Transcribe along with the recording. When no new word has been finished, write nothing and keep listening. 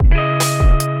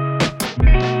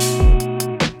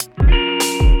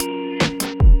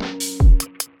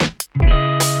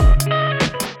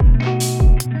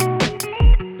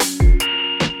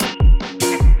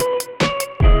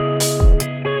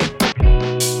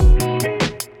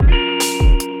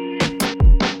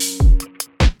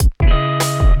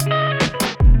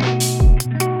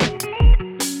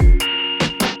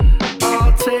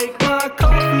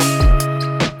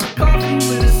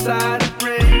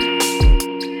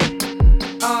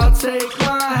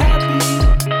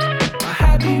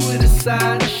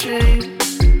side of shame.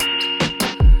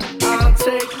 I'll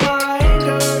take my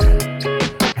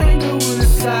anger with a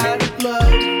side of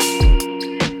love.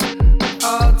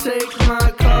 I'll take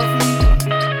my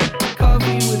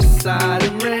coffee with a side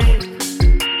of rain.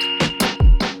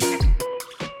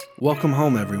 Welcome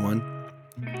home, everyone.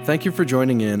 Thank you for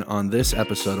joining in on this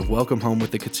episode of Welcome Home with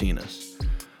the Katinas.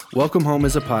 Welcome Home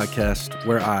is a podcast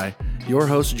where I, your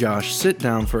host Josh, sit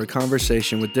down for a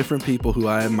conversation with different people who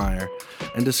I admire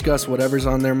and discuss whatever's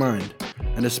on their mind,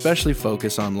 and especially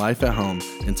focus on life at home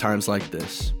in times like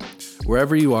this.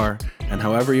 Wherever you are and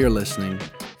however you're listening,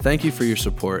 thank you for your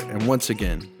support, and once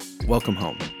again, welcome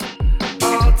home.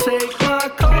 I'll take my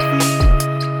coffee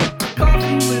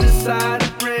with a side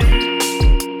of rain.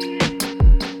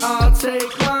 I'll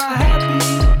take my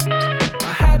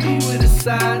happy with a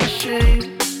side of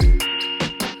shame.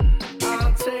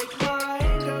 I'll take my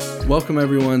anger. Welcome,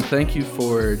 everyone. Thank you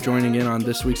for joining in on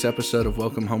this week's episode of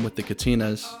Welcome Home with the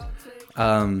Katinas.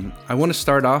 I want to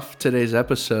start off today's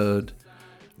episode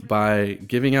by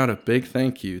giving out a big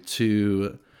thank you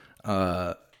to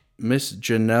Miss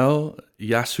Janelle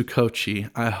Yasukochi.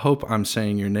 I hope I'm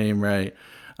saying your name right.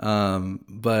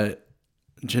 But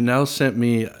Janelle sent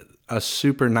me a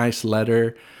super nice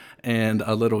letter and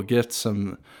a little gift, just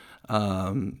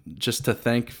to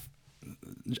thank,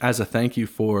 as a thank you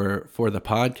for the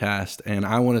podcast. And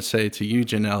I want to say to you,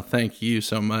 Janelle, thank you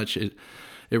so much. It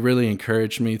really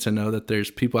encouraged me to know that there's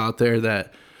people out there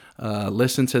that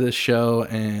listen to this show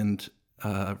and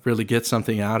really get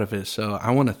something out of it. So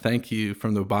I want to thank you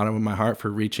from the bottom of my heart for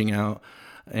reaching out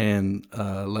and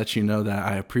let you know that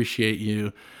I appreciate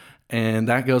you. And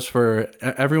that goes for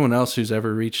everyone else who's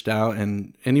ever reached out,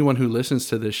 and anyone who listens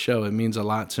to this show. It means a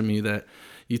lot to me that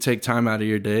you take time out of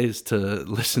your days to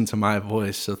listen to my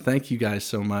voice. So thank you guys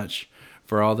so much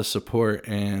for all the support,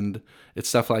 and it's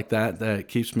stuff like that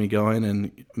keeps me going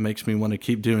and makes me want to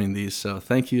keep doing these. So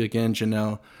thank you again,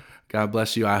 Janelle. God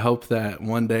bless you. I hope that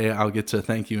one day I'll get to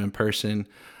thank you in person,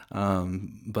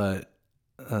 but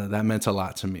that meant a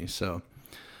lot to me. So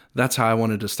that's how I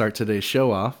wanted to start today's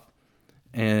show off.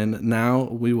 And now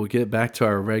we will get back to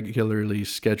our regularly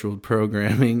scheduled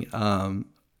programming.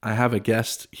 I have a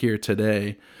guest here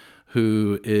today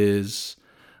who is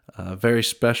very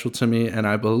special to me, and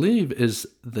I believe is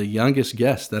the youngest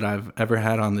guest that I've ever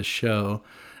had on the show.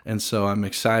 And so I'm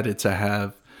excited to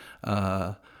have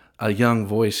a young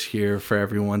voice here for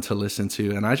everyone to listen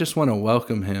to. And I just want to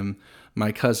welcome him,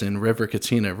 my cousin, River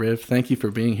Katina. Riv, thank you for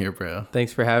being here, bro.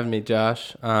 Thanks for having me,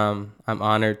 Josh. I'm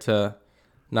honored to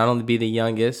not only be the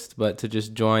youngest, but to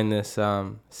just join this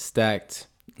stacked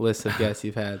list of guests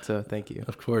you've had. So thank you.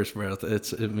 Of course, bro.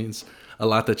 It means a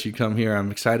lot that you come here.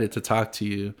 I'm excited to talk to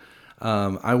you.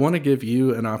 I want to give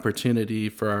you an opportunity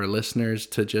for our listeners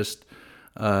to just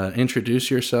introduce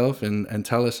yourself and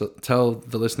tell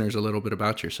the listeners a little bit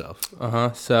about yourself.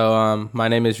 So my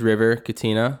name is River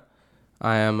Katina.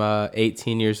 I am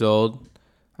 18 years old.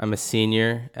 I'm a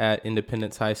senior at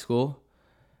Independence High School.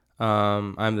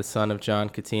 I'm the son of John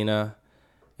Katina,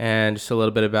 and just a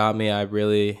little bit about me. I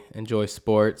really enjoy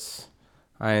sports.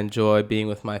 I enjoy being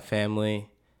with my family,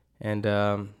 and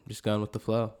just going with the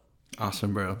flow.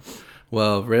 Awesome, bro.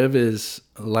 Well, Riv is,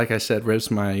 like I said, Riv's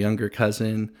my younger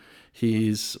cousin.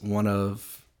 He's one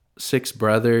of 6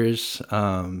 brothers,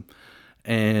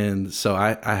 and so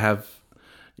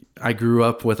I grew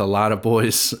up with a lot of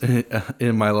boys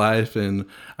in my life, and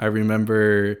I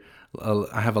remember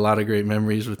I have a lot of great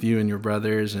memories with you and your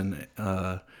brothers and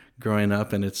growing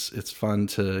up, and it's fun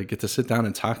to get to sit down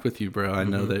and talk with you, bro. I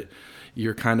know that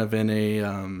you're kind of in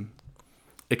a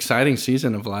exciting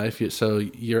season of life. So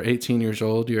you're 18 years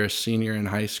old, you're a senior in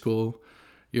high school,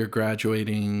 you're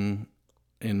graduating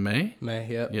in May? May,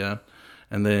 yep. Yeah.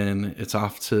 And then it's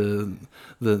off to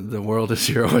the world is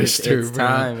your oyster, it's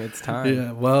bro. It's time.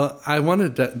 Yeah. Well, I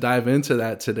want to dive into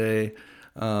that today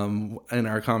in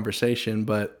our conversation,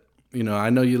 but I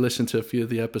know you listened to a few of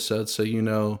the episodes, so you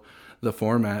know the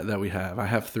format that we have. I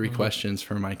have 3 questions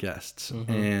for my guests,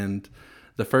 and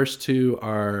the first 2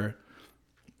 are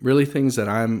really things that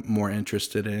I'm more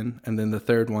interested in, and then the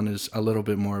third one is a little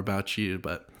bit more about you,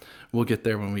 but we'll get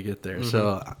there when we get there.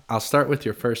 So I'll start with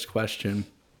your first question,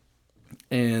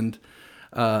 and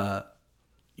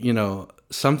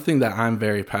something that I'm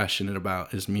very passionate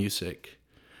about is music,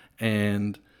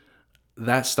 and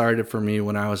that started for me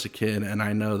when I was a kid, and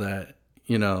I know that,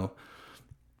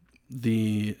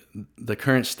 the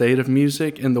current state of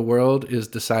music in the world is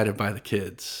decided by the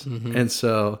kids. And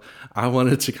so I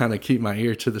wanted to kind of keep my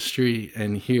ear to the street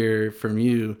and hear from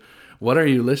you, what are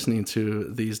you listening to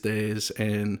these days,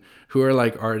 and who are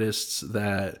like artists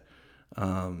that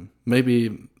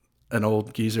maybe an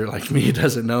old geezer like me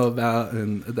doesn't know about,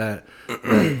 and that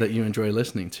you enjoy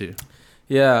listening to?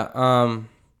 Yeah.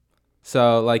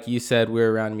 So like you said, we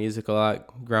were around music a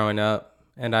lot growing up,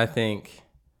 and I think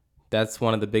that's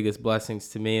one of the biggest blessings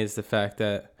to me is the fact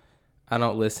that I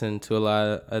don't listen to a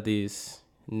lot of these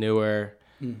newer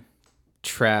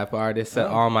trap artists that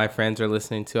all my friends are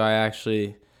listening to. I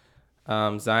actually,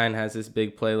 Zion has this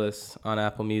big playlist on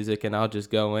Apple Music, and I'll just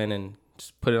go in and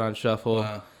just put it on shuffle.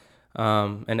 Wow.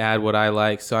 And add what I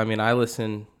like. So, I mean,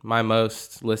 my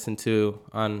most listened to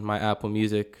on my Apple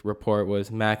Music report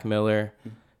was Mac Miller,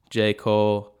 J.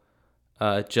 Cole,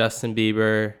 Justin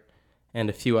Bieber, and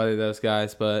a few other of those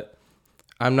guys. But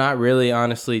I'm not really,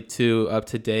 honestly, too up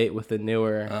to date with the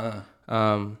newer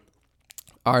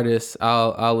artists.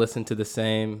 I'll listen to the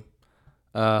same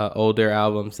older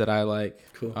albums that I like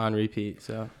on repeat.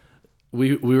 So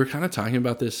we were kind of talking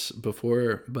about this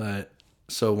before, but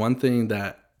so one thing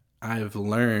that I've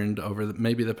learned over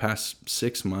maybe the past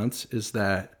 6 months is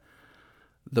that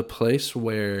the place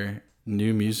where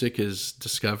new music is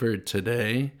discovered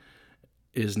today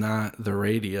is not the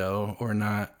radio or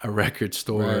not a record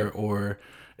store, Right. or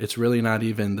it's really not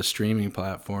even the streaming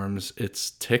platforms. It's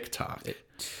TikTok.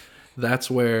 That's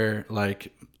where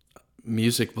like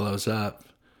music blows up.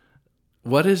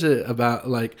 What is it about,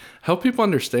 like, help people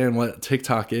understand what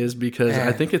TikTok is, because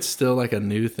I think it's still like a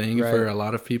new thing for a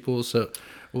lot of people. So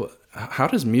how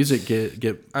does music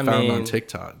get found on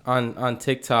TikTok? On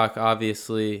TikTok,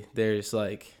 obviously, there's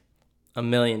like a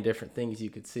million different things you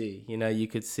could see. You know, you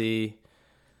could see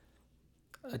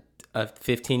a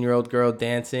 15-year-old girl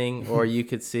dancing, or you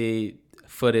could see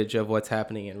footage of what's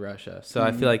happening in Russia. So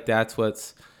I feel like that's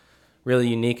what's really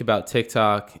unique about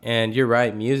TikTok. And you're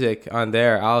right, music on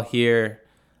there, I'll hear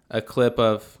a clip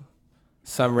of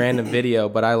some random video,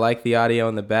 but I like the audio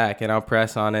in the back, and I'll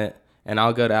press on it, and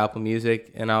I'll go to Apple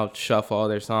Music and I'll shuffle all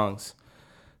their songs.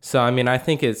 So, I mean, I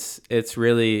think it's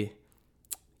really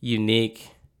unique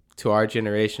to our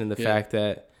generation, the fact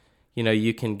that, you know,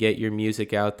 you can get your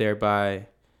music out there by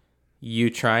you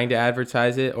trying to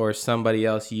advertise it or somebody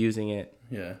else using it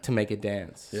to make it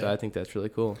dance. So I think that's really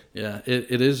cool. Yeah,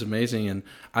 it is amazing. And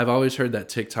I've always heard that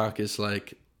TikTok is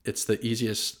like, it's the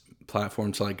easiest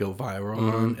platform to like go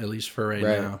viral on, at least for right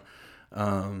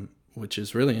now. Which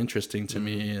is really interesting to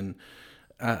me. And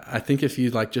I think if you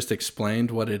like just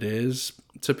explained what it is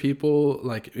to people,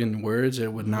 like in words,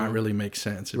 it would not really make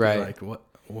sense. It'd be like,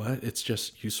 what? It's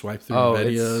just you swipe through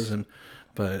videos,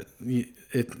 but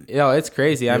it's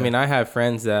crazy. I mean, I have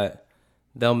friends that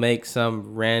they'll make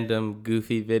some random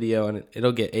goofy video and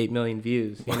it'll get 8 million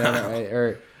views, you know,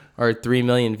 right? or 3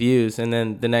 million views, and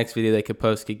then the next video they could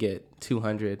post could get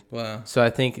 200. Wow. So I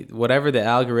think whatever the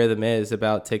algorithm is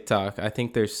about TikTok, I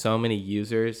think there's so many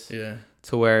users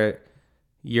to where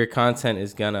your content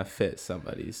is gonna fit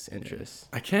somebody's interests.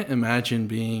 I can't imagine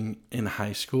being in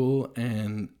high school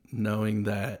and knowing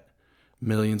that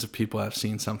millions of people have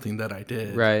seen something that I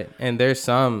did. Right. And there's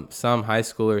some high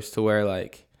schoolers to where,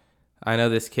 like, I know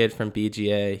this kid from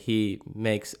BGA, he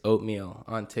makes oatmeal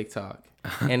on TikTok.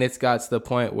 And it's got to the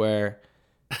point where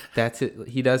that's it.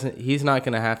 He's not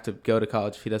going to have to go to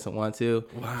college if he doesn't want to.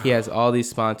 Wow. He has all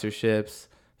these sponsorships,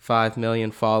 5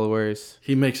 million followers.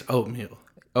 He makes oatmeal.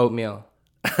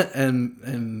 And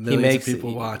millions of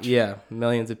people watch. Yeah,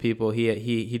 millions of people.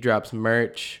 He drops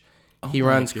merch. He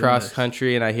runs cross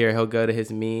country, and I hear he'll go to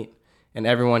his meet, and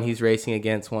everyone he's racing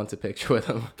against wants a picture with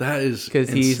him. That is because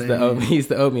he's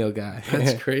the oatmeal guy.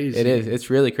 That's crazy. It is.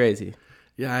 It's really crazy.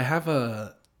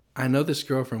 Yeah, I know this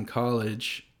girl from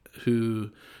college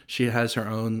who she has her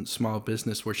own small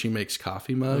business where she makes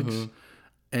coffee mugs,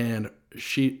 and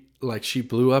she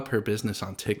blew up her business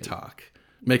on TikTok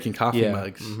making coffee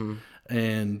mugs,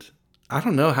 and I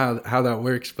don't know how that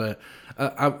works, but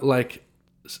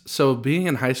so being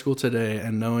in high school today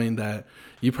and knowing that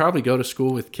you probably go to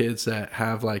school with kids that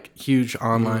have like huge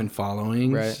online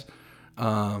followings,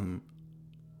 right?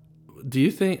 Do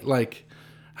you think, like,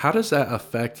 how does that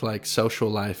affect like social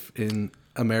life in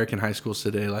American high schools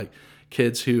today? Like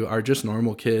kids who are just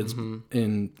normal kids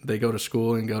and they go to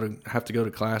school and have to go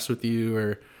to class with you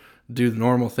or do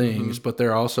normal things, but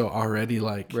they're also already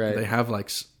like they have like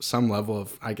some level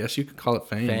of, I guess you could call it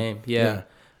fame. Yeah.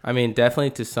 I mean,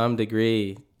 definitely to some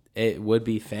degree, it would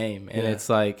be fame. And it's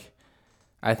like,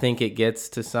 I think it gets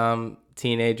to some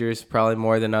teenagers probably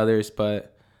more than others.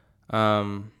 But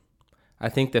I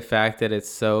think the fact that it's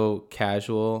so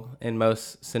casual in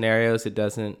most scenarios, it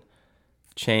doesn't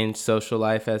change social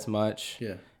life as much.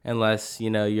 Yeah. Unless,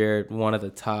 you know, you're one of the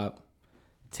top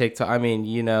TikTok. I mean,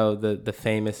 you know, the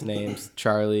famous names,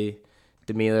 Charli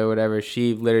D'Amelio or whatever.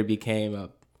 She literally became a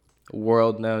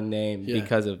world-known name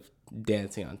because of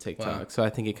dancing on TikTok. Wow. So I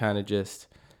think it kind of just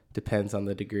depends on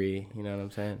the degree. You know what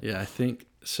I'm saying? Yeah, I think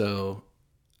so.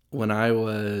 When I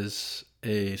was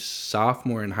a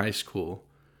sophomore in high school,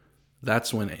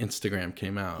 that's when Instagram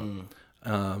came out.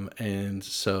 And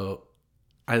so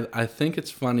I think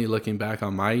it's funny looking back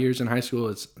on my years in high school.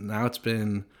 It's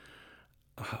been,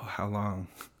 how long?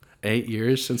 8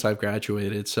 years since I've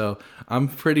graduated. So I'm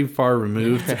pretty far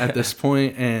removed at this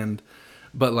point.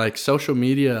 But like social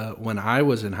media, when I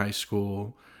was in high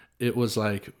school, it was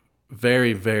like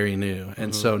very, very new.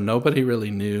 And so nobody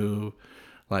really knew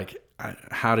like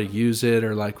how to use it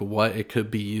or like what it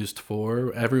could be used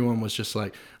for. Everyone was just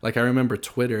like I remember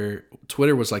Twitter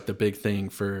was like the big thing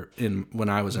when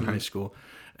I was in high school.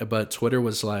 But Twitter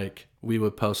was like, we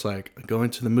would post like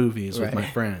going to the movies with my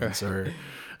friends or,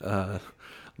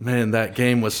 man, that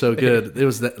game was so good. It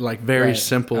was that like very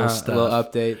simple stuff. Little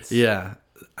updates. Yeah.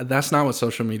 That's not what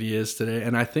social media is today.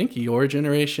 And I think your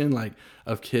generation, like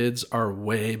of kids, are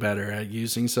way better at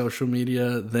using social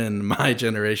media than my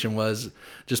generation was,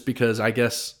 just because I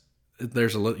guess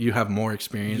you have more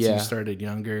experience and you started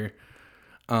younger.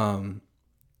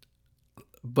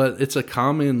 But it's a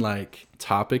common like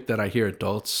topic that I hear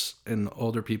adults and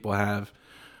older people have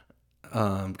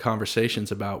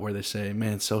conversations about, where they say,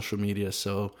 man, social media,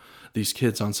 so these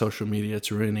kids on social media,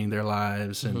 it's ruining their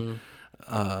lives. And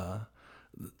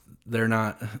they're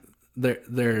not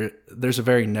there's a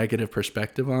very negative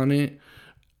perspective on it.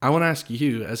 I want to ask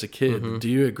you, as a kid, do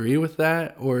you agree with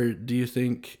that, or do you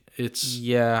think it's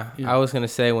I was gonna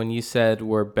say, when you said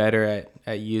we're better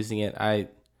at using it, I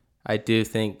do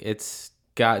think it's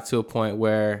got to a point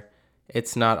where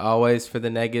it's not always for the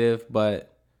negative,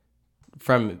 but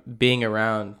from being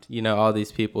around, you know, all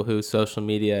these people who social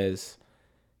media is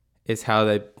how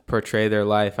they portray their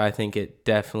life, I think it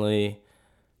definitely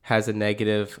has a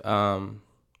negative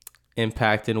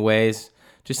impact in ways,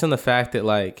 just on the fact that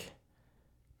like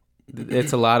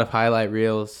it's a lot of highlight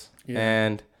reels,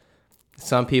 and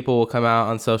some people will come out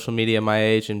on social media my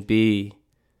age and be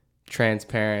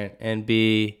transparent and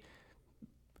be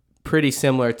pretty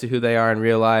similar to who they are in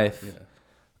real life.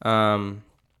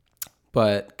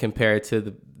 But compared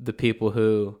to the people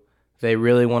who they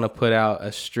really want to put out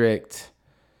a strict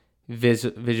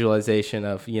visualization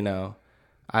of, you know,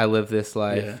 I live this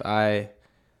life. I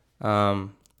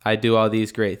do all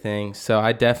these great things. So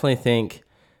I definitely think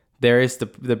there is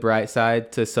the bright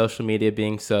side to social media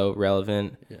being so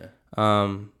relevant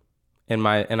in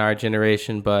our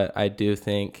generation, but I do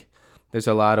think there's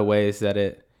a lot of ways that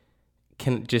it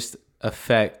can just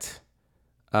affect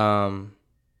how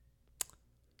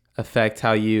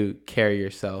you carry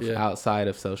yourself outside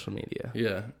of social media.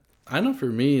 Yeah. I know for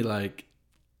me, like,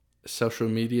 social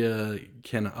media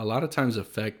can a lot of times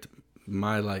affect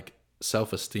my like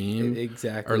self-esteem,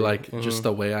 exactly, or like just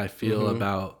the way I feel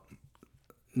about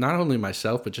not only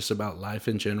myself but just about life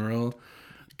in general,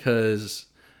 because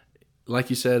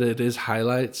like you said, it is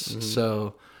highlights.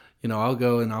 So, you know, I'll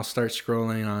go and I'll start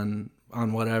scrolling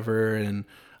on whatever, and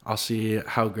I'll see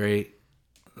how great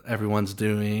everyone's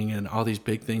doing and all these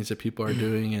big things that people are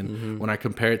doing, and when I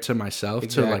compare it to myself,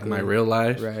 to like my real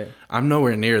life, I'm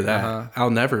nowhere near that. I'll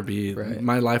never be,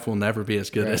 my life will never be as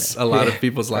good as a lot of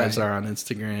people's lives are on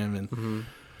Instagram. And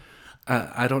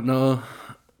I don't know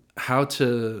how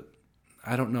to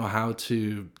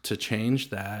change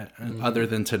that other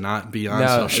than to not be on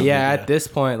social media. At this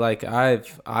point, like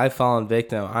I've fallen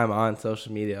victim. I'm on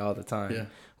social media all the time,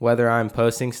 whether I'm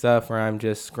posting stuff or I'm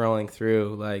just scrolling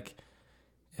through. Like,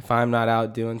 if I'm not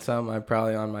out doing something, I'm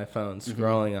probably on my phone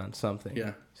scrolling on something.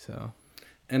 Yeah. So,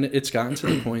 and it's gotten to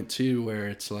the point too where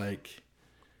it's like,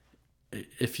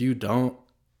 if you don't,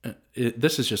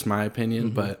 this is just my opinion,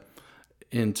 but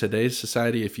in today's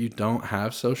society, if you don't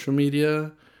have social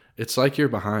media, it's like you're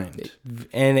behind.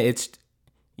 And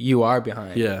you are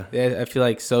behind. Yeah. I feel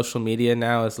like social media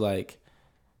now is like,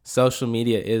 social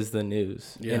media is the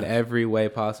news in every way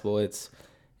possible. It's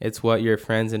what your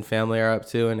friends and family are up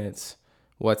to, and it's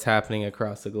what's happening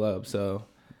across the globe. So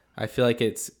I feel like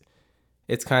it's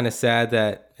kind of sad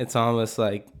that it's almost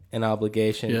like an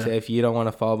obligation to, if you don't want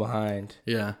to fall behind.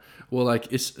 Yeah. Well,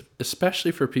 like, it's especially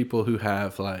for people who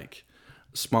have like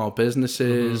small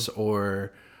businesses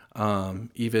or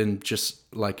even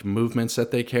just like movements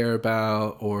that they care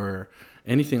about or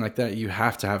anything like that. You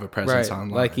have to have a presence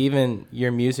online. Like even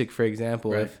your music, for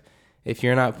example, if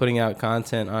you're not putting out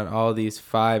content on all these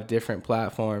 5 different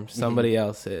platforms, somebody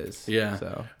else is. Yeah.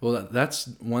 So, well, that's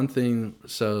one thing.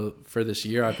 So for this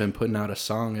year, I've been putting out a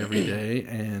song every day,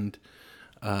 and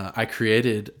I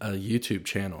created a YouTube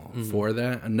channel for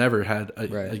that. I never had a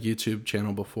YouTube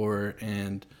channel before,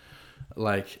 and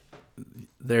like,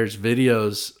 there's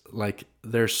videos like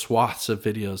there's swaths of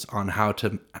videos on how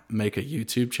to make a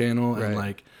YouTube channel and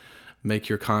like make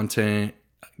your content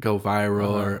go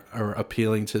viral or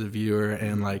appealing to the viewer.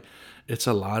 And like, it's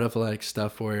a lot of like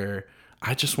stuff where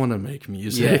I just want to make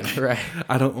music. Yeah, right.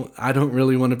 I don't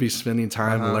really want to be spending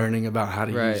time learning about how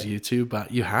to use YouTube,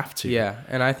 but you have to. Yeah.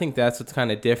 And I think that's what's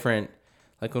kind of different.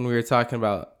 Like when we were talking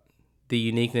about the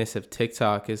uniqueness of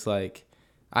TikTok is like,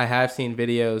 I have seen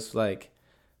videos like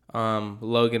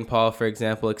Logan Paul, for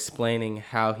example, explaining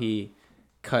how he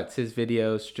cuts his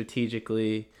videos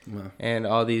strategically and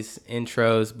all these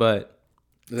intros, but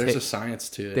there's a science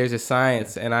to it. There's a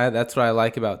science, and that's what I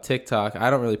like about TikTok. I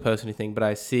don't really post anything, but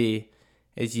I see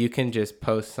is you can just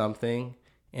post something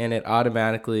and it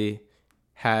automatically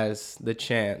has the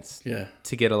chance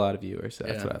to get a lot of viewers. So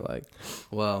that's what I like.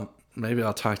 Well, maybe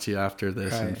I'll talk to you after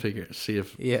this and see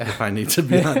if I need to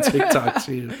be on TikTok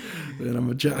too. Then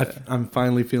I'm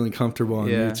finally feeling comfortable on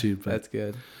YouTube. But, that's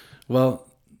good. Well,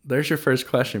 there's your first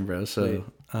question, bro. So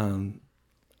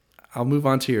I'll move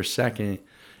on to your second.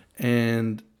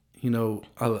 And, you know,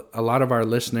 a lot of our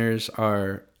listeners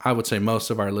are, I would say most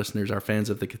of our listeners are fans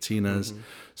of the Katinas.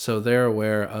 So they're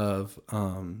aware of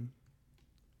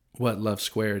what Love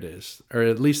Squared is, or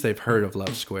at least they've heard of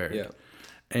Love Squared. Yeah.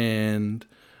 And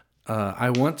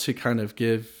I want to kind of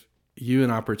give you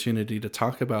an opportunity to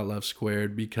talk about Love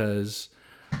Squared because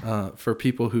for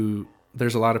people who,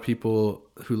 there's a lot of people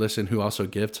who listen who also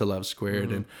give to Love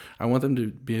Squared. And I want them to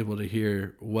be able to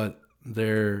hear what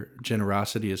their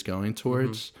generosity is going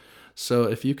towards. So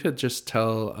if you could just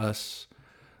tell us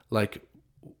like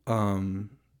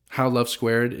how Love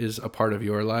Squared is a part of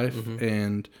your life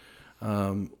and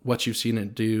what you've seen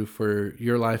it do for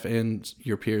your life and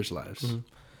your peers' lives.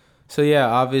 So yeah,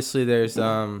 obviously there's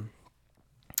the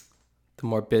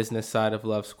more business side of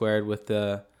Love Squared with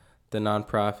the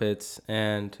nonprofits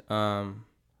and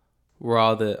where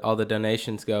all the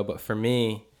donations go. But for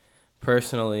me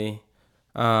personally,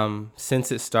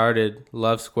 since it started,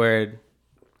 Love Squared,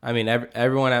 I mean,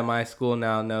 everyone at my school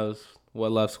now knows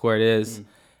what Love Squared is,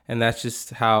 and that's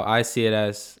just how I see it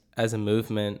as a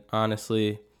movement,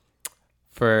 honestly,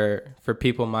 for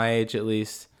people my age at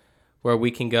least, where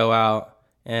we can go out,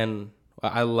 and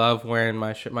I love wearing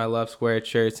my Love Squared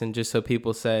shirts, and just so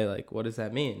people say, like, what does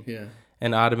that mean? Yeah.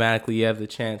 And automatically you have the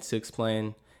chance to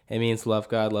explain it means love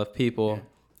God, love people.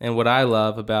 Yeah. And what I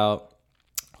love about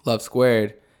Love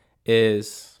Squared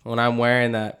is when I'm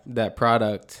wearing that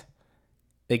product,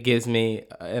 it gives me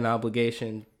an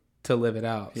obligation to live it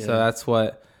out. Yeah. So that's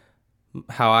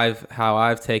how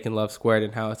I've taken Love Squared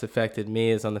and how it's affected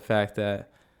me is on the fact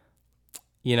that,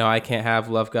 you know, I can't have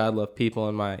love God, love people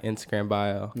in my Instagram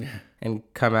bio and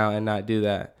come out and not do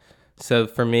that. So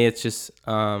for me, it's just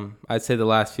I'd say the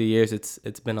last few years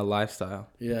it's been a lifestyle.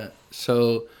 Yeah.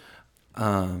 So,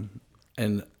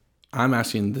 and I'm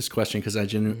asking this question because I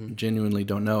genuinely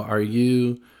don't know. Are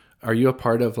you a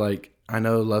part of, like, I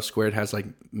know Love Squared has like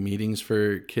meetings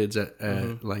for kids at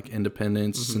like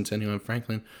Independence, Centennial, and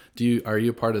Franklin. Are you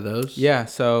a part of those? Yeah.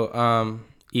 So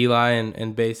Eli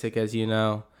and Basic, as you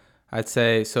know, I'd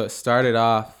say, so it started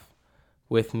off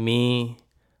with me,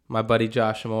 my buddy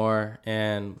Josh Moore,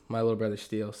 and my little brother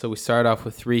Steele. So we started off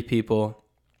with 3 people.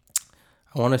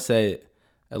 I want to say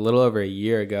a little over a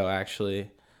year ago,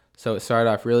 actually. So it started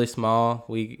off really small.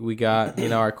 We got, you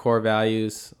know, our core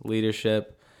values,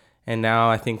 leadership, and now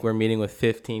I think we're meeting with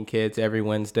 15 kids every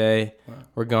Wednesday. Wow.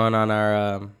 We're going on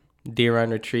our Deer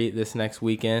Run retreat this next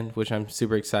weekend, which I'm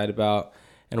super excited about.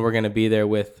 And we're going to be there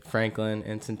with Franklin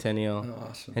and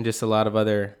Centennial and just a lot of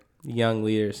other young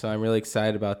leaders. So I'm really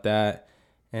excited about that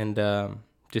and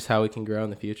just how we can grow in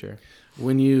the future.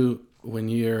 When you're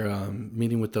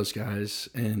meeting with those guys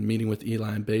and meeting with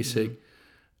Eli and Basic,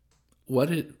 what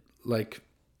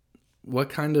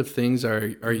kind of things are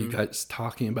you guys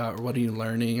talking about, or what are you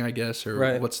learning, I guess,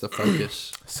 or what's the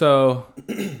focus? So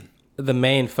the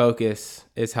main focus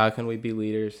is how can we be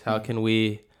leaders? How can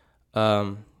we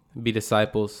be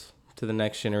disciples to the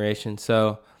next generation?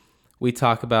 So we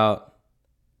talk about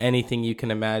anything you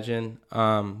can imagine.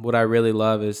 What I really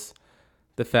love is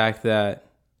the fact that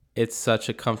it's such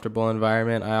a comfortable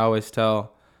environment. I always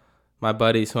tell my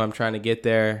buddies who I'm trying to get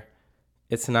there,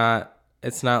 it's not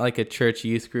like a church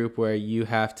youth group where you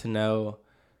have to know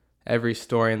every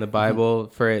story in the Bible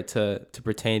for it to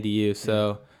pertain to you.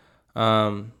 So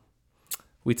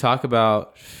we talk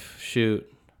about,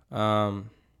 for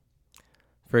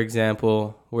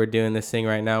example, we're doing this thing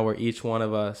right now where each one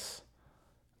of us,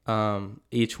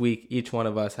 each week, each one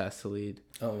of us has to lead.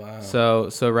 Oh, wow.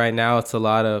 So right now it's a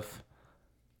lot of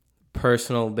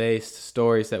personal-based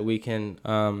stories that we can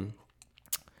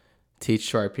teach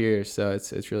to our peers. So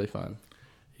it's really fun.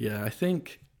 Yeah, I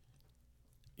think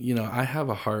I have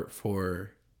a heart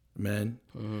for men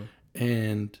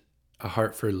and a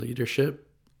heart for leadership.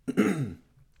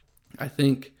 I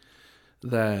think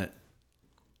that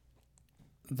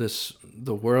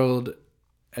the world,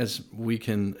 as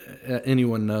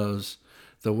anyone knows,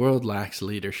 the world lacks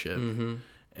leadership.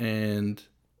 And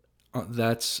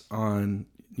that's on,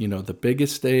 the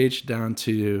biggest stage down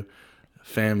to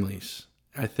families.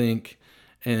 I think,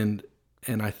 and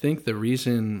I think the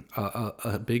reason,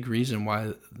 a big reason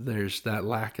why there's that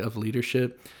lack of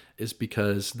leadership is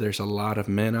because there's a lot of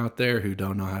men out there who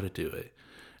don't know how to do it.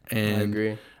 And, I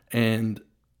agree. And,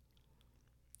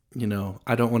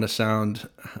 I don't want to sound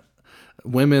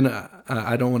women.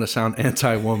 I don't want to sound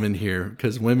anti-woman here,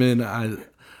 because women, I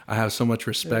have so much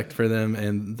respect for them,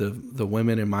 and the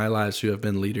women in my lives who have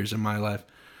been leaders in my life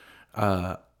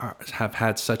have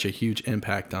had such a huge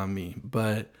impact on me.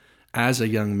 But as a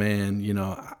young man,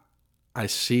 I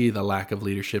see the lack of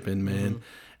leadership in men,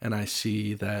 and I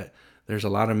see that there's a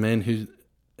lot of men who,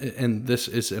 and this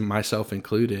is myself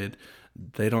included,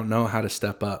 they don't know how to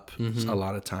step up a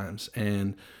lot of times,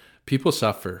 and people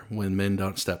suffer when men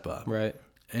don't step up. Right.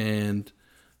 And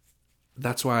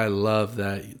that's why I love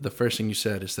that the first thing you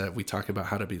said is that we talk about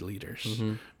how to be leaders,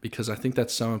 because I think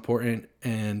that's so important.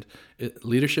 And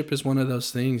leadership is one of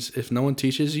those things. If no one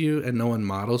teaches you and no one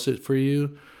models it for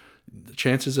you, the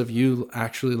chances of you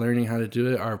actually learning how to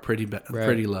do it are pretty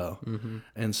low.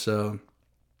 And so,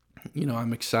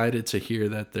 I'm excited to hear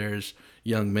that there's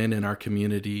young men in our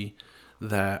community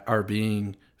that are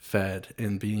being fed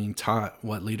and being taught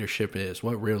what leadership is,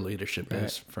 what real leadership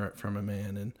is from a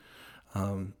man.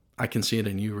 And I can see it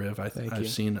in you, Riv. I've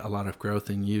seen a lot of growth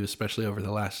in you, especially over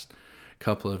the last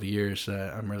couple of years.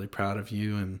 I'm really proud of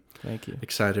you, and thank you.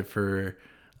 Excited for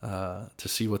to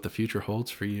see what the future holds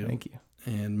for you. Thank you.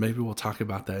 And maybe we'll talk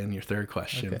about that in your third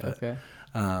question. Okay.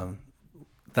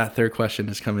 That third question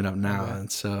is coming up now, and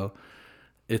so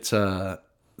it's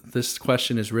this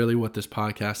question is really what this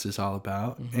podcast is all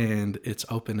about, and it's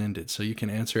open-ended, so you can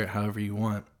answer it however you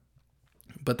want.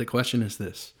 But the question is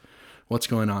this: what's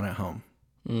going on at home?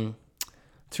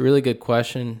 It's a really good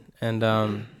question, and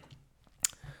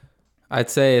I'd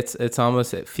say it's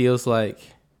almost, it feels like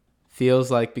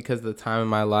because of the time in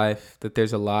my life that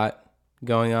there's a lot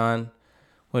going on,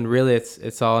 when really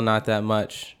it's all not that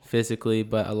much physically,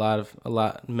 but a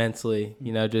lot mentally.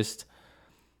 Just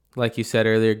like you said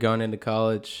earlier, going into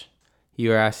college, you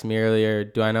were asking me earlier,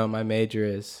 do I know what my major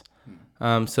is?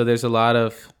 So there's a lot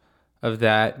of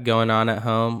that going on at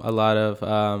home, a lot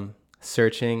of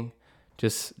searching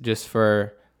just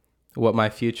for what my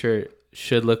future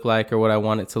should look like or what I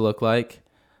want it to look like.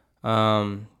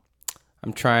 I'm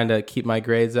trying to keep my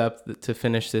grades up to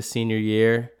finish this senior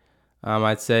year.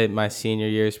 I'd say my senior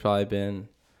year has probably been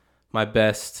my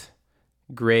best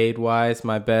grade-wise,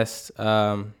 my best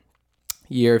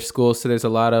year of school. So there's a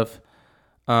lot of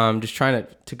just trying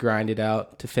to grind it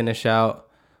out, to finish out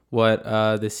what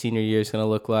the senior year is going to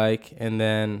look like. And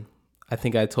then I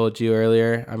think I told you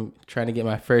earlier, I'm trying to get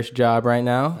my first job right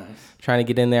now. Nice. Trying to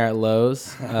get in there at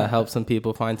Lowe's, help some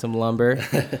people find some lumber.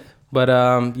 But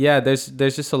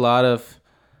there's just a lot of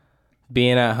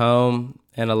being at home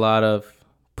and a lot of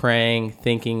praying,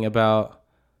 thinking about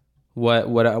what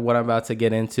I'm about to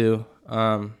get into.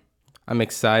 I'm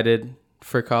excited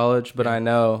for college, but I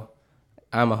know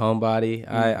I'm a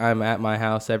homebody. I'm at my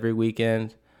house every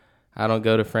weekend. I don't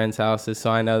go to friends' houses,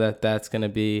 so I know that that's going to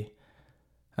be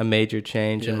a major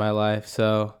change in my life.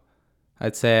 So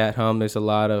I'd say at home there's a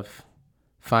lot of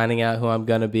finding out who I'm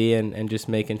going to be and just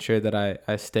making sure that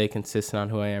I stay consistent on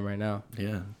who I am right now.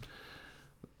 Yeah.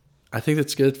 I think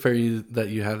it's good for you that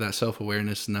you have that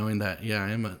self-awareness, knowing that,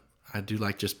 I do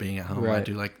like just being at home. Right. I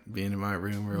do like being in my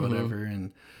room or whatever.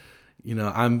 And,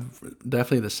 I'm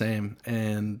definitely the same.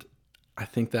 And I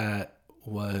think that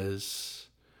was,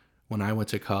 when I went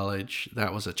to college,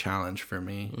 that was a challenge for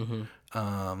me,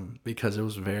 because it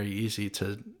was very easy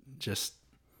to just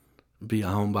be a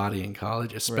homebody in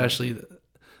college, especially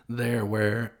there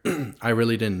where I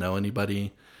really didn't know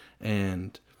anybody.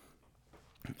 And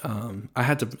I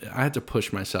had to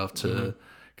push myself to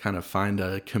kind of find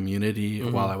a community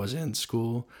while I was in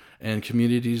school. And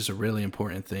community is a really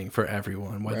important thing for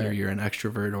everyone, whether you're an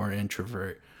extrovert or an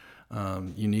introvert.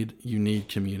 You need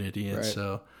community. And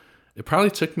so it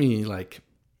probably took me like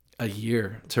a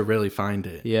year to really find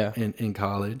it in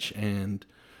college.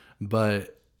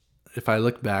 But if I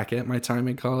look back at my time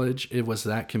in college, it was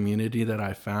that community that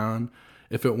I found.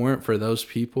 If it weren't for those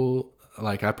people,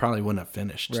 like, I probably wouldn't have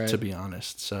finished, to be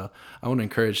honest. So I want to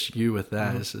encourage you with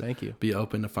that. Thank you. Be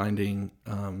open to finding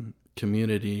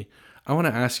community. I want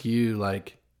to ask you,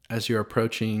 like, as you're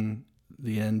approaching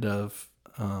the end of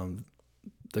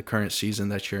the current season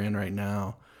that you're in right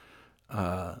now,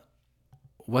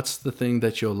 what's the thing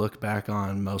that you'll look back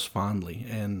on most fondly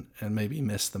and maybe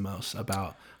miss the most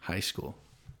about high school?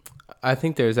 I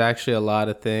think there's actually a lot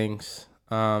of things.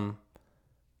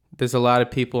 There's a lot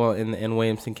of people in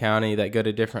Williamson County that go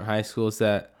to different high schools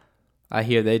that I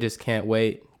hear they just can't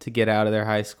wait to get out of their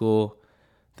high school.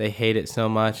 They hate it so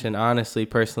much. And honestly,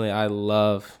 personally, I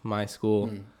love my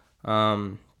school.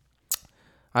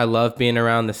 I love being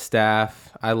around the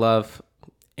staff. I love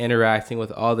interacting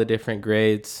with all the different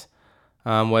grades,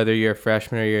 whether you're a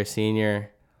freshman or you're a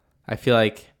senior. I feel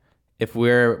like if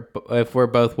we're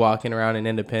both walking around in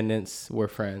Independence, we're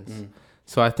friends.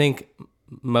 So I think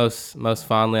most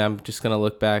fondly, I'm just gonna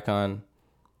look back on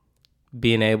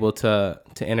being able to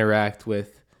interact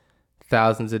with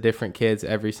thousands of different kids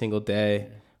every single day,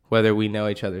 whether we know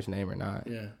each other's name or not.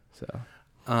 Yeah.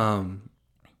 So,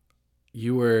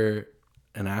 you were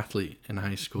an athlete in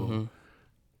high school.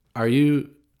 Are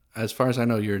you, as far as I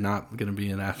know, you're not going to be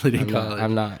an athlete in college?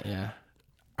 I'm not. Yeah.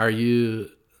 Are you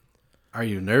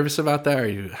nervous about that? Are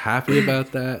you happy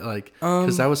about that? Like,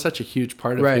 because that was such a huge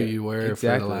part of who you were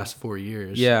for the last 4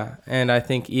 years. Yeah, and I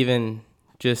think even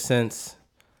just since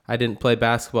I didn't play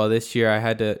basketball this year, I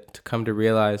had to come to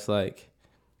realize, like,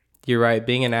 you're right,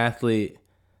 being an athlete,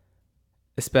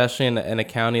 especially in a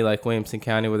county like Williamson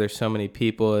County where there's so many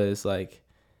people, is like,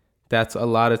 that's a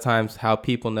lot of times how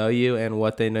people know you and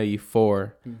what they know you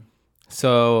for.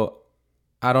 So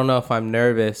I don't know if I'm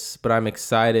nervous, but I'm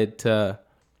excited to,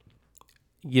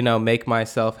 make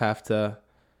myself have to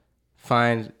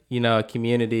find, a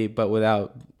community, but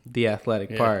without the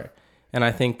athletic part. And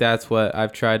I think that's what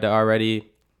I've tried to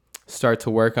already start to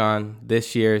work on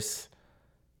this year's,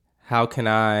 how can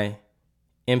I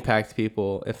impact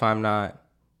people if I'm not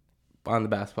on the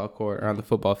basketball court or on the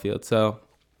football field. So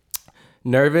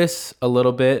nervous a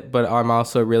little bit, but I'm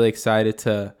also really excited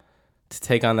to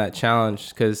take on that challenge,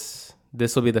 because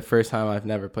this will be the first time I've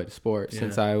never played a sport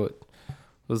since I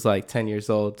was like 10 years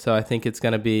old. So I think it's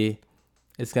gonna be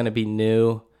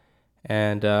new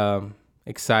and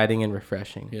exciting and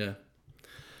refreshing. Yeah,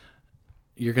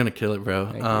 you're gonna kill it,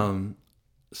 bro.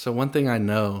 So one thing I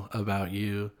know about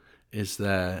you is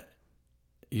that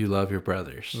you love your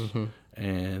brothers,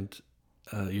 and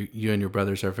you and your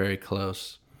brothers are very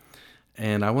close.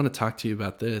 And I want to talk to you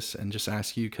about this and just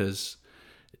ask you, because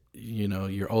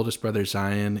your oldest brother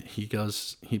Zion, he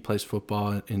plays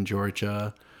football in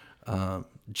Georgia.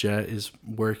 Jet is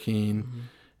working.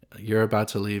 You're about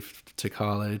to leave to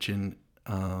college, and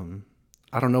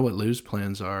I don't know what Lou's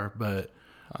plans are, but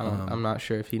I'm not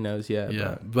sure if he knows yet.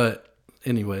 Yeah, but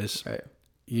anyways, right.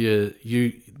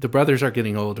 The brothers are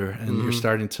getting older, and you're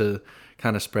starting to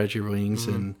kind of spread your wings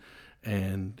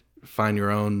and find your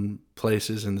own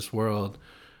places in this world.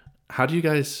 How do you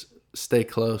guys stay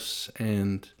close?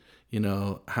 And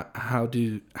how do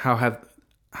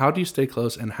you stay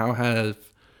close, and how have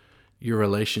your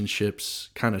relationships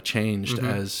kind of changed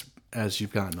as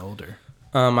you've gotten older?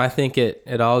 I think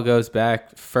it all goes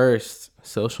back first,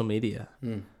 social media.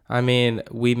 I mean,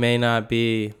 we may not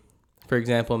be, for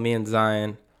example, me and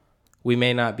Zion, we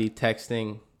may not be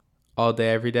texting all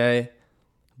day every day,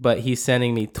 but he's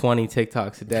sending me 20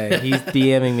 TikToks a day. He's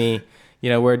DMing me.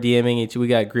 We're DMing each. We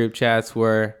got group chats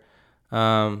where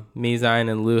me, Zion,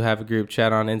 and Lou have a group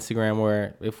chat on Instagram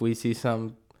where if we see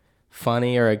something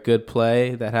funny or a good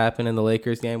play that happened in the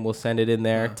Lakers game, we'll send it in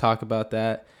there, talk about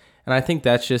that. And I think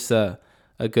that's just a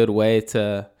good way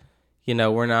to,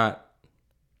 we're not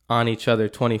on each other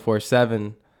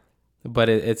 24/7, but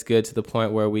it's good to the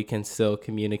point where we can still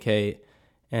communicate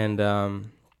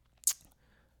and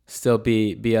still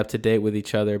be up to date with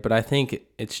each other. But I think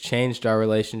it's changed our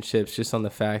relationships just on the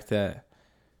fact that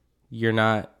you're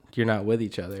not with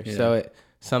each other. Yeah. So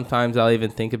sometimes I'll even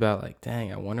think about, like,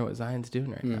 dang, I wonder what Zion's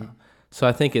doing right now. So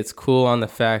I think it's cool on the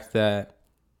fact that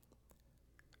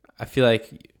I feel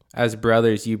like as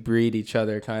brothers, you breed each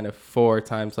other kind of 4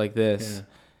 times like this. Yeah.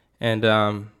 And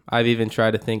I've even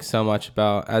tried to think so much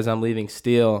about, as I'm leaving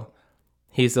Steele,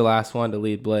 he's the last one to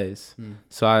lead Blaze.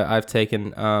 So I've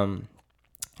taken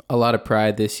a lot of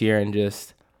pride this year in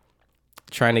just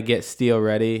trying to get Steele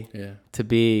ready to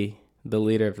be the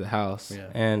leader of the house. Yeah.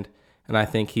 And I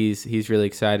think he's really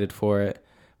excited for it.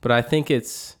 But I think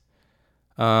it's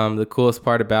the coolest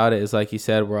part about it is, like you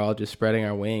said, we're all just spreading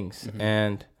our wings.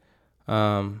 And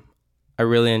I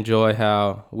really enjoy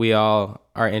how we all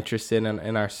are interested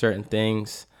in our certain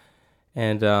things.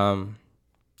 And I'm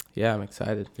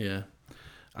excited. Yeah.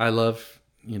 I love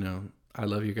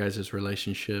your guys'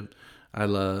 relationship. I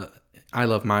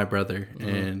love my brother,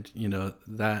 and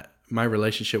that my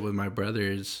relationship with my brother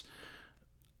is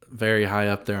very high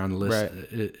up there on the list. Right.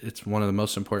 It's one of the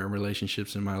most important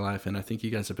relationships in my life, and I think you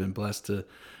guys have been blessed to.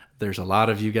 There's a lot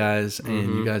of you guys,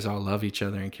 and you guys all love each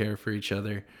other and care for each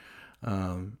other.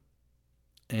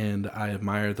 And I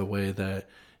admire the way that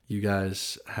you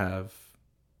guys have,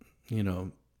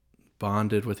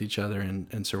 bonded with each other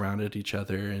and surrounded each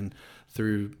other, and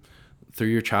through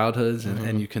your childhoods,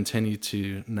 and you continue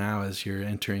to now as you're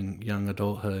entering young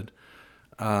adulthood.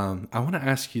 I want to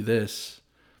ask you this,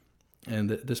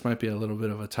 and this might be a little bit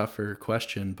of a tougher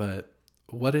question, but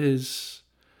what is,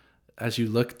 as you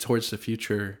look towards the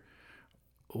future,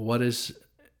 what is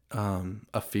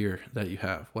a fear that you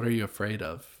have? What are you afraid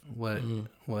of? What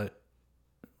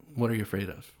are you afraid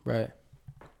of? Right.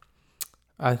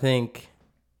 I think,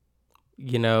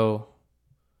 we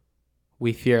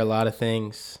fear a lot of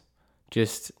things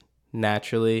just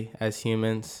naturally as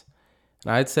humans.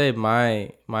 And I'd say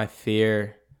my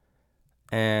fear,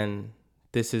 and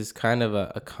this is kind of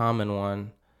a common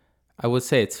one, I would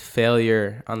say it's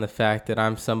failure, on the fact that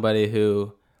I'm somebody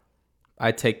who,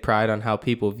 I take pride on how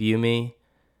people view me.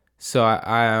 So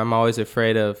I'm always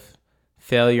afraid of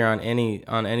failure on any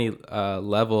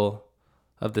level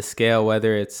of the scale,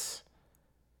 whether it's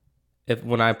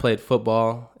when I played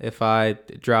football, if I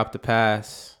dropped a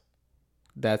pass,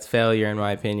 that's failure in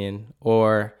my opinion.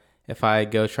 Or if I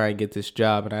go try and get this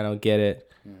job and I don't get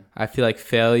it, I feel like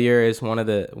failure is one of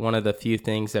the few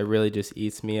things that really just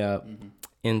eats me up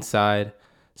inside.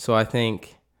 So I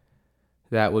think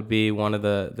that would be one of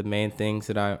the main things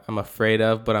that I'm afraid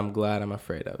of, but I'm glad I'm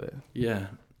afraid of it. Yeah.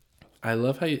 I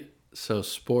love how so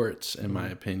sports, in my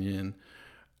opinion,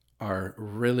 are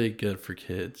really good for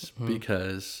kids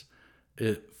because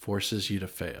it forces you to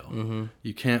fail.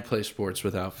 You can't play sports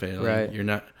without failing. Right. You're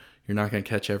not going to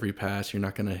catch every pass. You're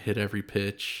not going to hit every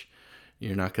pitch.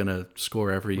 You're not going to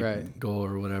score every goal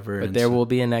or whatever. But there will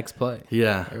be a next play.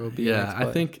 Yeah. There will be a next play.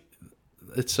 I think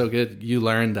it's so good. You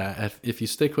learn that if you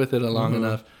stick with it long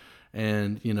enough,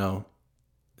 and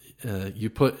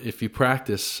if you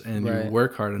practice and you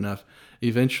work hard enough,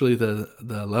 eventually the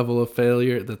level of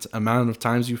failure, the amount of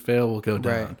times you fail, will go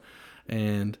down.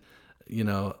 And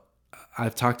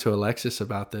I've talked to Alexis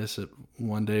about this.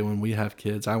 One day when we have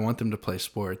kids, I want them to play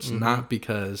sports, not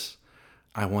because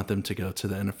I want them to go to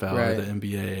the NFL or the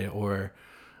NBA, or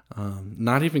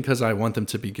not even because I want them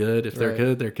to be good. If they're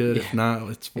good, they're good. If not,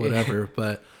 it's whatever.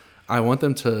 But I want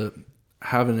them to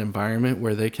have an environment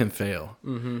where they can fail,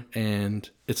 and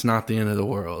it's not the end of the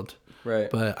world.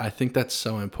 Right. But I think that's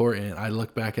so important. I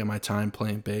look back at my time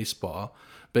playing baseball.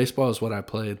 Baseball is what I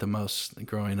played the most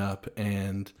growing up,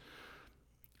 and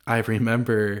I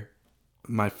remember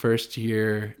my first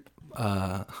year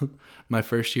playing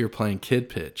kid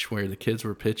pitch, where the kids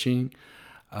were pitching.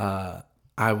 I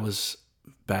was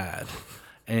bad,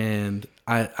 and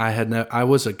I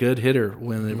was a good hitter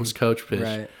when it was coach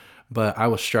pitch, but I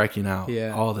was striking out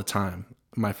all the time.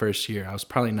 My first year, I was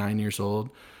probably 9 years old,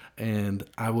 and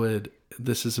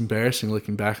this is embarrassing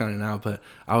looking back on it now, but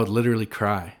I would literally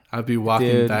cry. I'd be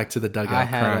walking back to the dugout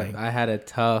crying. I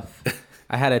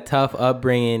had a tough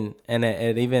upbringing, and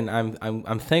it even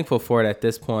I'm thankful for it at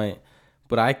this point.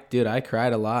 But I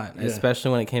cried a lot,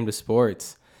 especially when it came to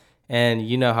sports. And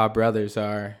you know how brothers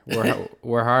are.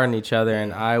 We're hard on each other,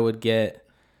 and I would get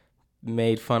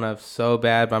made fun of so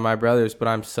bad by my brothers. But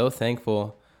I'm so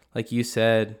thankful, like you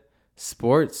said,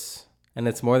 sports, and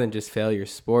it's more than just failure.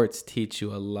 Sports teach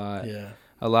you a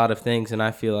lot of things, and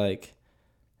I feel like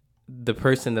the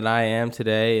person that I am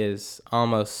today is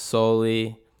almost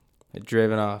solely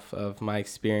driven off of my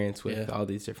experience with all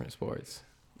these different sports.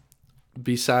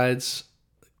 Besides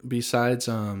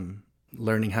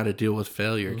learning how to deal with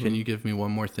failure, can you give me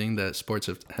one more thing that sports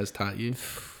has taught you?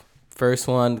 First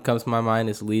one that comes to my mind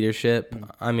is leadership.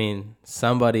 I mean,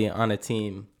 somebody on a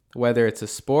team, whether it's a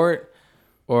sport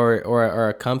or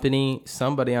a company,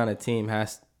 somebody on a team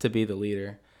has to be the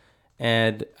leader.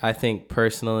 And I think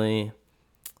personally,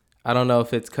 I don't know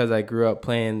if it's because I grew up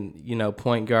playing,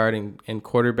 point guard and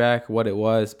quarterback, what it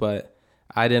was, but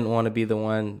I didn't want to be the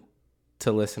one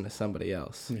to listen to somebody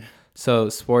else. Yeah. So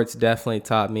sports definitely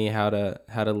taught me how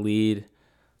to lead.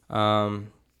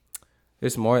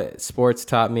 There's more. Sports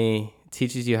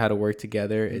teaches you how to work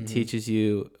together. It teaches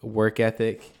you work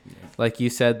ethic. Yeah. Like you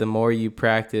said, the more you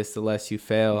practice, the less you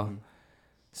fail.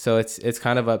 So it's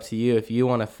kind of up to you. If you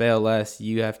want to fail less,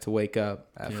 you have to wake up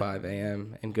at 5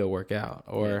 a.m. and go work out,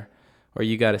 or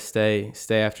you got to stay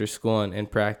after school and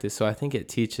practice. So I think it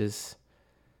teaches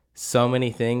so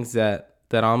many things that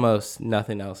almost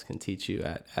nothing else can teach you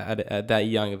at that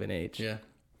young of an age. Yeah,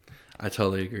 I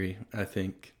totally agree. I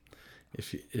think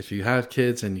if you have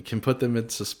kids and you can put them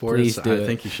into sports, I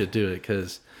think you should do it,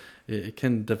 because it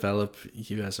can develop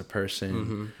you as a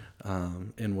person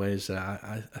in ways that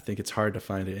I think it's hard to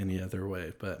find it any other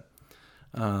way. But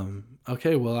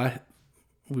okay, well,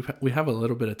 we have a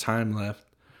little bit of time left,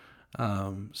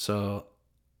 so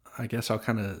I guess I'll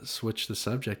kind of switch the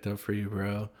subject up for you,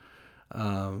 bro.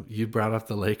 You brought up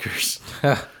the Lakers.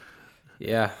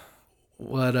 Yeah.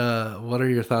 What are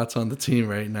your thoughts on the team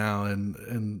right now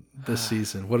and this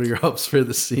season? What are your hopes for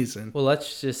the season? Well,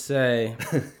 let's just say,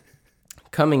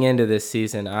 coming into this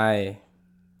season, I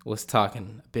was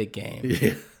talking a big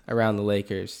game around the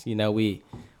Lakers. You know, we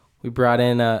brought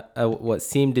in a what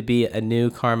seemed to be a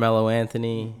new Carmelo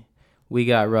Anthony. We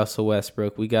got Russell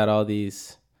Westbrook. We got all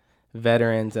these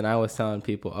veterans, and I was telling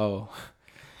people, "Oh,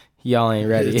 y'all ain't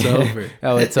ready. It's over."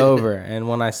 Oh, it's over. And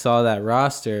when I saw that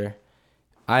roster,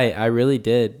 I really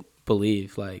did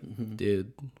believe, like,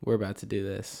 dude, we're about to do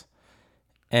this.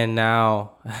 And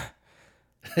now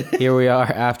here we are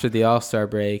after the All-Star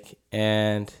break,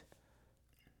 and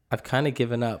I've kind of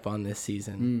given up on this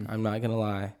season. I'm not going to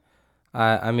lie.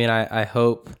 I mean, I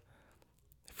hope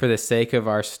for the sake of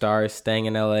our stars staying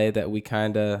in LA that we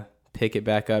kind of pick it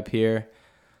back up here.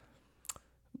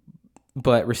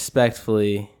 But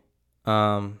respectfully,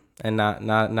 and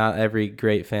not every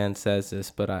great fan says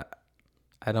this, but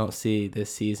I don't see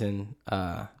this season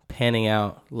panning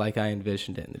out like I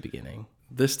envisioned it in the beginning.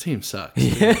 This team sucks.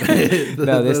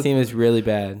 No, this team is really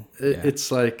bad.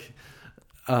 It's like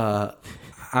I've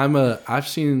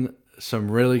seen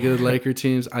some really good Laker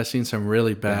teams. I've seen some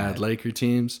really bad Laker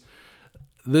teams.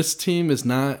 This team is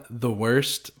not the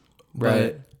worst, but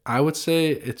Right. I would say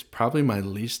it's probably my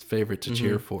least favorite to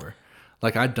cheer for.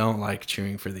 Like, I don't like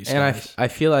cheering for these And guys. I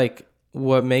feel like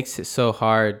what makes it so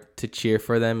hard to cheer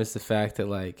for them is the fact that,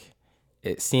 like,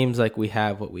 it seems like we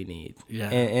have what we need.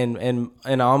 Yeah.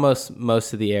 And almost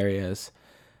most of the areas,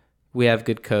 we have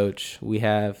good coach. We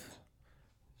have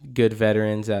good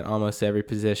veterans at almost every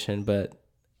position, but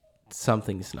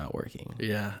something's not working.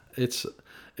 Yeah, it's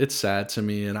sad to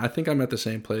me, and I think I'm at the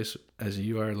same place as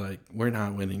you are. Like, we're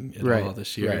not winning at Right, all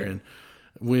this year, right. and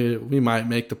we might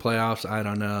make the playoffs. I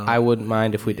don't know. I wouldn't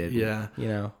mind if we did. Yeah. You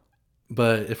know?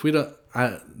 But if we don't,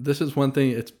 this is one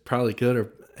thing. It's probably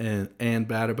good and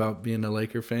bad about being a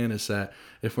Laker fan is that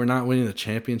if we're not winning the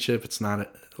championship, it's not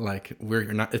like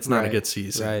we're not. It's not a Right, good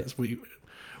season. right.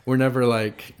 We're never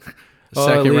like Oh,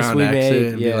 at second least round we exit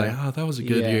made- and yeah. be like, oh, that was a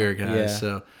good Yeah, year, guys. yeah.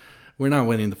 So we're not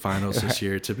winning the finals this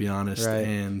year, to be honest. Right.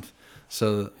 And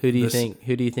so Who do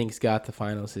you think's got the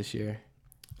finals this year?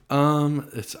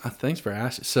 It's thanks for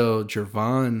asking. So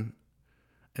Jervon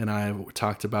and I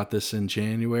talked about this in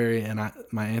January, and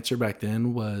my answer back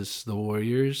then was the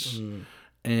Warriors,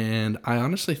 and I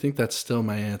honestly think that's still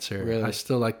my answer. Really? I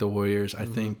still like the Warriors. I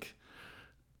think,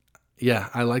 yeah,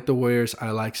 I like the Warriors.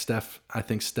 I like Steph. I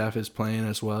think Steph is playing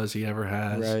as well as he ever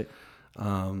has. Right.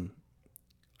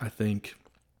 I think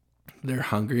they're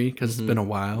hungry because it's been a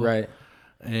while. Right.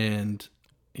 And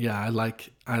yeah, I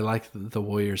like the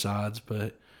Warriors odds,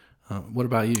 but what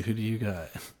about you? Who do you got?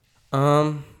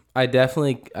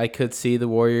 I could see the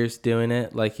Warriors doing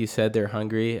it. Like you said, they're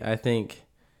hungry. I think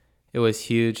it was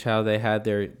huge how they had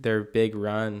their big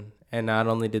run, and not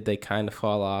only did they kind of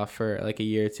fall off for like a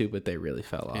year or two, but they really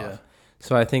fell off. Yeah.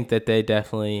 So I think that they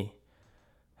definitely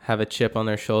have a chip on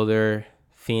their shoulder.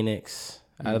 Phoenix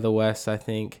out of the West, I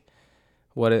think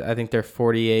they're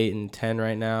 48-10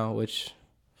 right now, which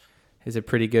is a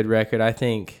pretty good record. I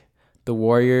think the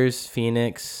Warriors,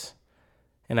 Phoenix,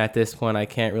 and at this point, I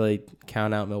can't really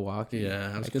count out Milwaukee.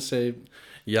 Yeah, I was gonna say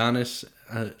Giannis.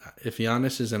 If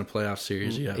Giannis is in a playoff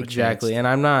series, you have Exactly. a chance.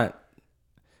 And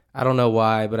I don't know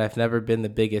why, but I've never been the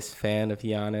biggest fan of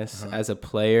Giannis as a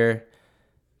player,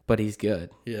 but he's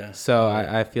good. Yeah. So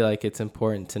I feel like it's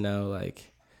important to know,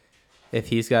 like, if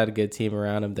he's got a good team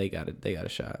around him, they got a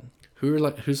shot.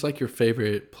 Who's like your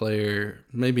favorite player,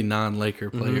 maybe non-Laker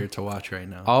player to watch right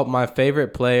now? My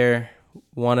favorite player,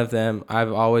 one of them,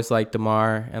 I've always liked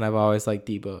DeMar, and I've always liked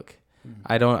D-Book.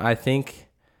 I think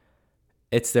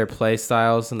it's their play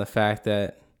styles and the fact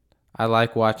that I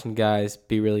like watching guys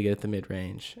be really good at the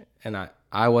mid-range. And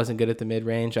I wasn't good at the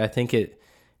mid-range. I think it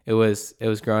was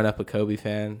growing up a Kobe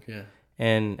fan. Yeah.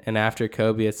 And after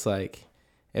Kobe, it's like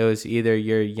it was either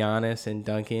you're Giannis and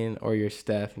dunking or you're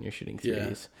Steph and you're shooting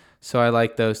threes. Yeah. So I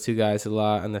like those two guys a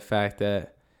lot, and the fact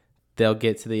that they'll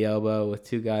get to the elbow with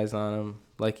two guys on them,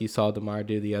 like you saw DeMar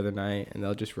do the other night, and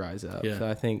they'll just rise up. Yeah. So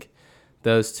I think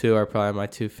those two are probably my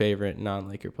two favorite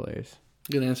non-Laker players.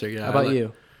 Good answer. Yeah. How about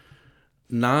you?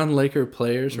 Non-Laker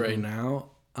players right now.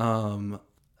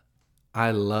 I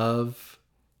love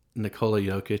Nikola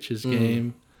Jokic's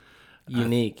game.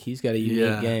 Unique. He's got a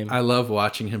unique game. I love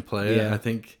watching him play. Yeah. I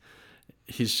think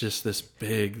he's just this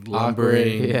big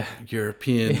lumbering yeah.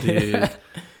 European dude.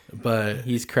 But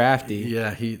He's crafty.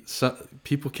 yeah,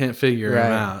 people can't figure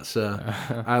him out. So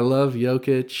I love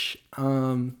Jokic.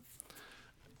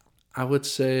 I would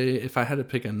say if I had to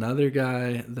pick another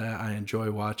guy that I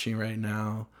enjoy watching right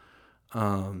now,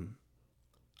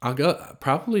 I'll go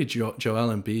probably Joel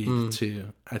Embiid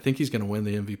too. I think he's going to win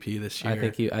the MVP this year.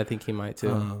 I think he might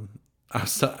too.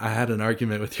 I had an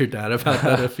argument with your dad about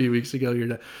that a few weeks ago. Your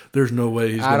dad, there's no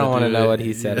way he's. I don't want to know what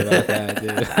he said about that,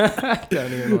 dude. I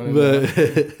don't even want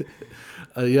to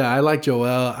know. Yeah, I like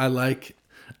Joel. I like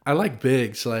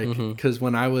bigs, like because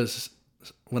when I was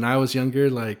younger,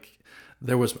 like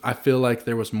I feel like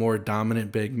there was more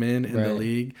dominant big men in the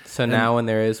league. So now when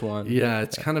there is one, yeah,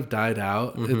 it's kind of died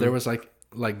out. There was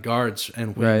like guards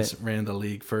and wings ran the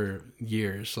league for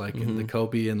years, like in the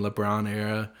Kobe and LeBron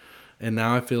era. And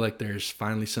now I feel like there's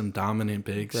finally some dominant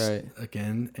bigs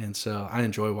again. And so I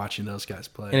enjoy watching those guys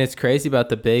play. And it's crazy about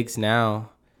the bigs now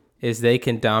is they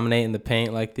can dominate in the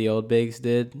paint like the old bigs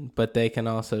did, but they can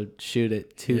also shoot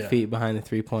it 2 feet behind the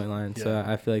 3-point line. Yeah. So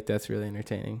I feel like that's really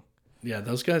entertaining. Yeah,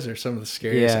 those guys are some of the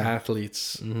scariest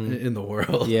athletes in the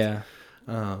world. Yeah.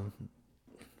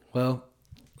 Well,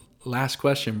 last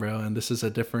question, bro. And this is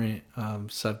a different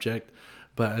subject.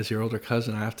 But as your older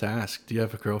cousin, I have to ask, do you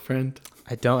have a girlfriend?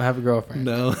 I don't have a girlfriend.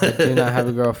 No. I do not have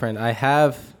a girlfriend. I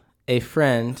have a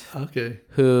friend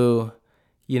who,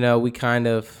 we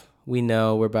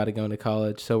know we're about to go into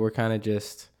college. So we're kind of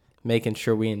just making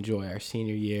sure we enjoy our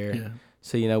senior year. Yeah.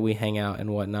 So, we hang out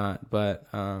and whatnot. But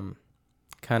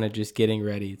kind of just getting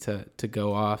ready to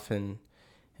go off and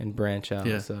branch out.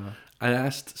 Yeah. So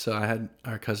I had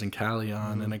our cousin Callie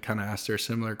on, and I kind of asked her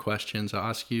similar questions. I'll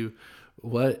ask you,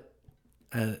 what,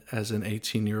 as an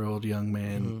 18-year-old young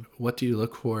man, what do you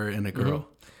look for in a girl?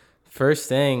 First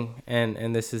thing,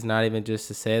 and this is not even just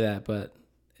to say that, but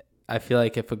I feel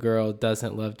like if a girl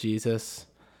doesn't love Jesus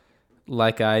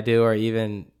like I do, or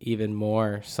even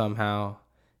more somehow,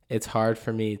 it's hard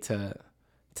for me to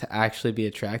actually be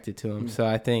attracted to him. So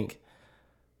I think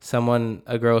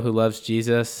a girl who loves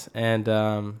Jesus,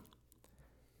 and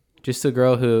just a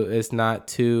girl who is not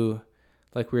too,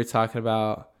 like we were talking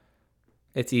about,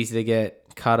 it's easy to get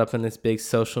caught up in this big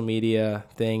social media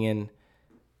thing, and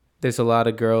there's a lot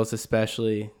of girls,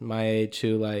 especially my age,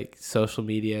 who like social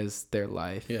media is their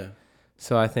life. Yeah.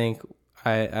 So I think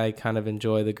I kind of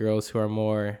enjoy the girls who are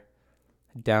more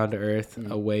down to earth,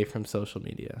 away from social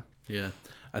media. Yeah,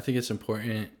 I think it's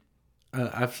important.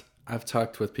 I've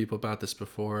talked with people about this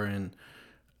before, and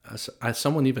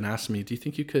someone even asked me, do you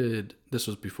think you could, this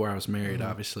was before I was married,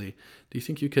 obviously, do you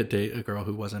think you could date a girl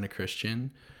who wasn't a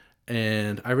Christian?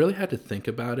 And I really had to think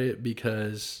about it,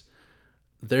 because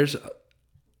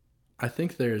I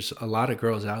think there's a lot of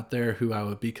girls out there who I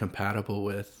would be compatible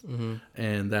with,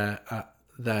 and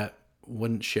that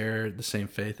wouldn't share the same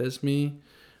faith as me,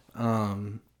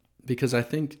 because I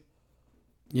think,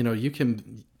 you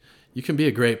can be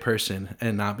a great person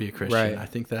and not be a Christian. Right. I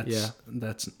think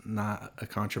that's not a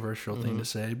controversial thing to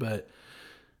say, but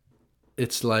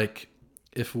it's like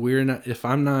if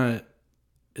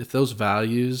those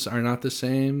values are not the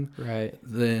same, right,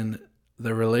 then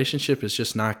the relationship is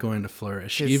just not going to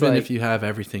flourish, even if you have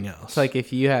everything else. It's like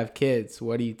if you have kids,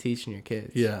 what are you teaching your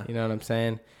kids? Yeah. You know what I'm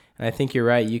saying? And I think you're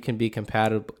right. You can be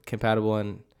compatible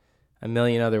in a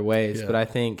million other ways, but I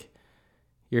think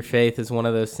your faith is one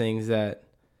of those things that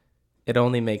it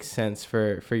only makes sense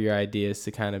for your ideas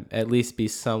to kind of at least be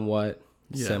somewhat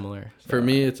similar. So, for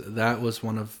me, that was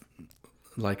one of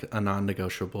like a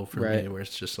non-negotiable for me, where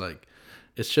it's just like,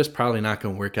 it's just probably not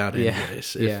going to work out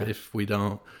anyways if we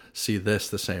don't see this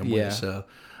the same way. So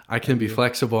I can be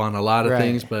flexible on a lot of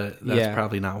things, but that's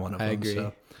probably not one of them. I agree.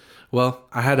 So, well,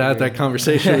 I had to have that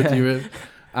conversation with you, Riv.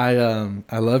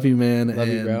 I love you, man. Love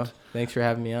you, bro. Thanks for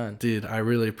having me on. Dude, I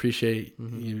really appreciate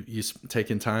you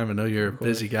taking time. I know you're a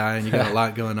busy guy and you got a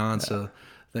lot going on, so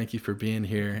thank you for being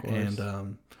here.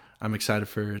 And I'm excited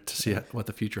to see what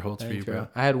the future holds for you, bro.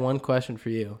 I had one question for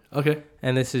you. Okay.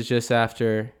 And this is just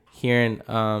after hearing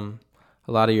a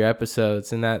lot of your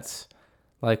episodes, and that's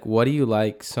like, what do you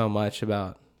like so much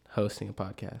about hosting a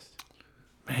podcast?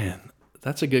 Man,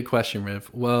 that's a good question, Riv.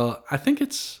 Well, I think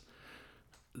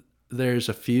there's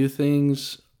a few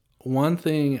things. One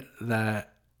thing the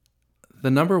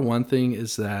number one thing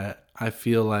is that I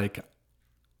feel like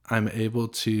I'm able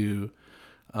to,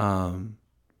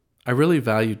 I really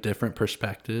value different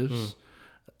perspectives.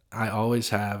 I always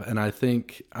have. And I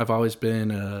think I've always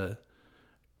been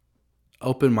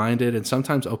open-minded, and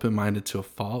sometimes open-minded to a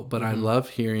fault, but I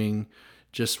love hearing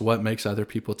just what makes other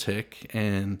people tick.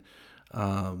 And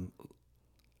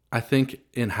I think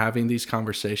in having these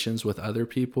conversations with other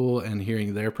people and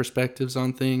hearing their perspectives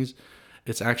on things,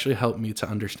 it's actually helped me to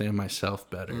understand myself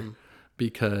better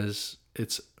because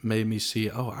it's made me see,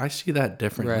 oh, I see that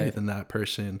differently than that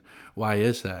person. Why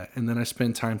is that? And then I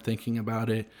spend time thinking about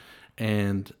it,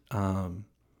 and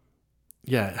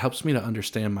it helps me to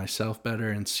understand myself better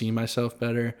and see myself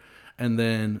better. And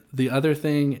then the other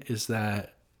thing is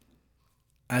that,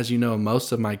 as you know,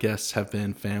 most of my guests have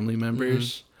been family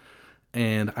members.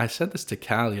 And I said this to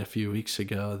Callie a few weeks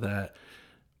ago, that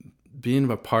being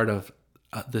a part of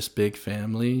this big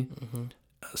family,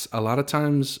 a lot of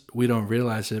times we don't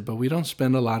realize it, but we don't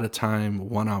spend a lot of time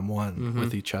one-on-one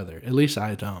with each other. At least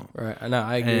I don't. Right. No,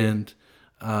 I agree. And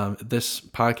this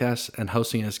podcast and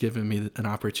hosting has given me an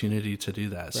opportunity to do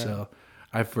that. Right. So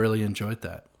I've really enjoyed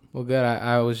that. Well, good.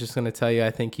 I was just going to tell you,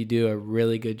 I think you do a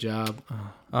really good job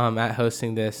at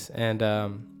hosting this, and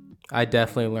I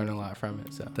definitely learned a lot from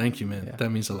it. So thank you, man. Yeah. That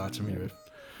means a lot to me, Riff.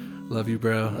 Love you,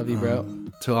 bro. Love you, bro.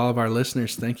 To all of our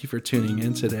listeners, thank you for tuning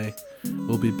in today.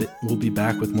 We'll be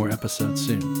back with more episodes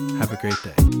soon. Have a great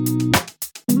day.